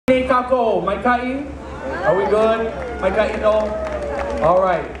Keauhou, Maikai? Are we good? Maikai no?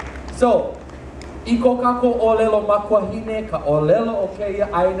 Alright. So, iko kako olelo makuahine ka olelo o keia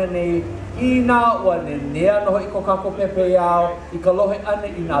aina nei ina wa nenea noho iko kako pepe iao I ka lohe ane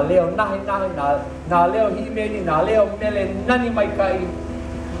I nā leo nahe nā leo himeni nā leo mele nani Maikai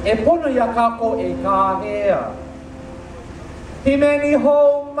e pono ia kako e ka hea Himeni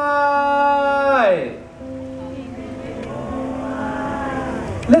ho mai.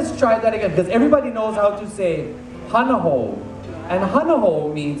 Let's try that again because everybody knows how to say hanaho. And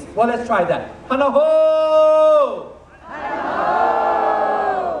hanaho means, well, let's try that. Hanaho!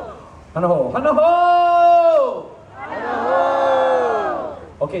 Hanaho! Hanaho! Hanaho!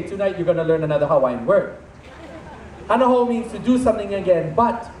 Okay, tonight you're going to learn another Hawaiian word. Hanaho means to do something again,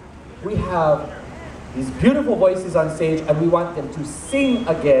 but we have these beautiful voices on stage and we want them to sing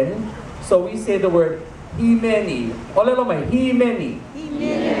again. So we say the word Himeni. Olelo mai, Himeni.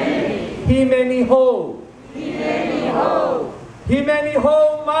 Himeni. Himeni ho. Himeni ho. Himeni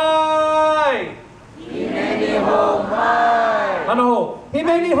ho mai. Himeni ho mai. Hanaho.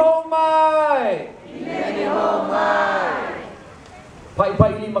 Himeni ho mai. Himeni ho mai. Pai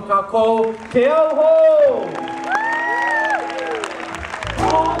pai ili makako. Keauhou.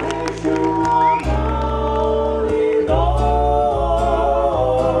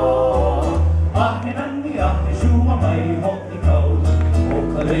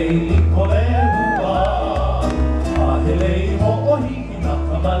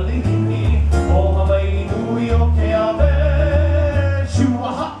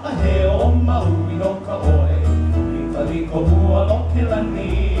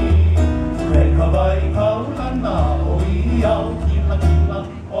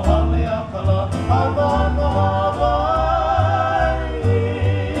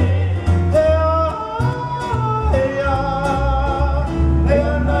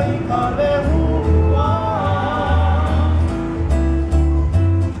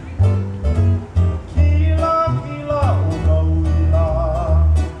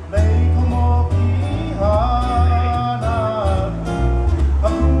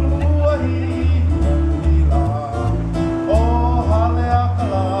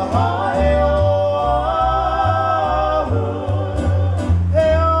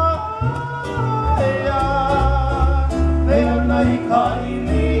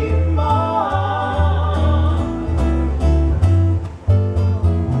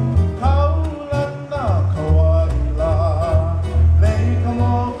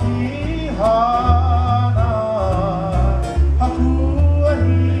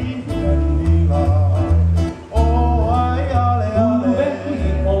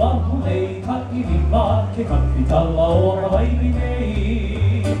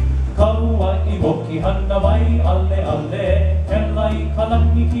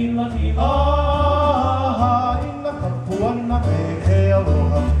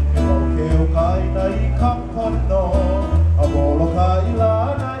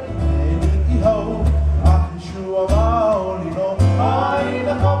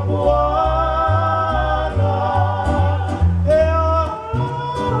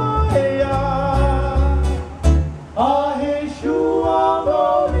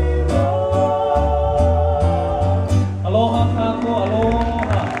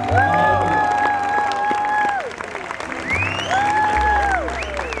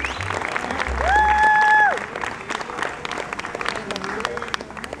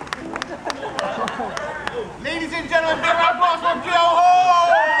 Ladies and gentlemen, big round of applause for Keauhou!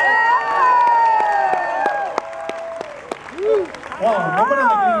 Wow, nobody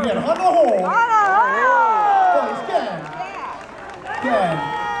like you here. Hanaho! Boys, can.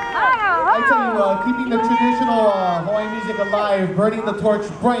 I tell you, keeping the traditional Hawaiian music alive, burning the torch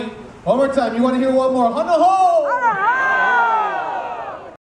bright. One more time, you want to hear one more? Hanaho!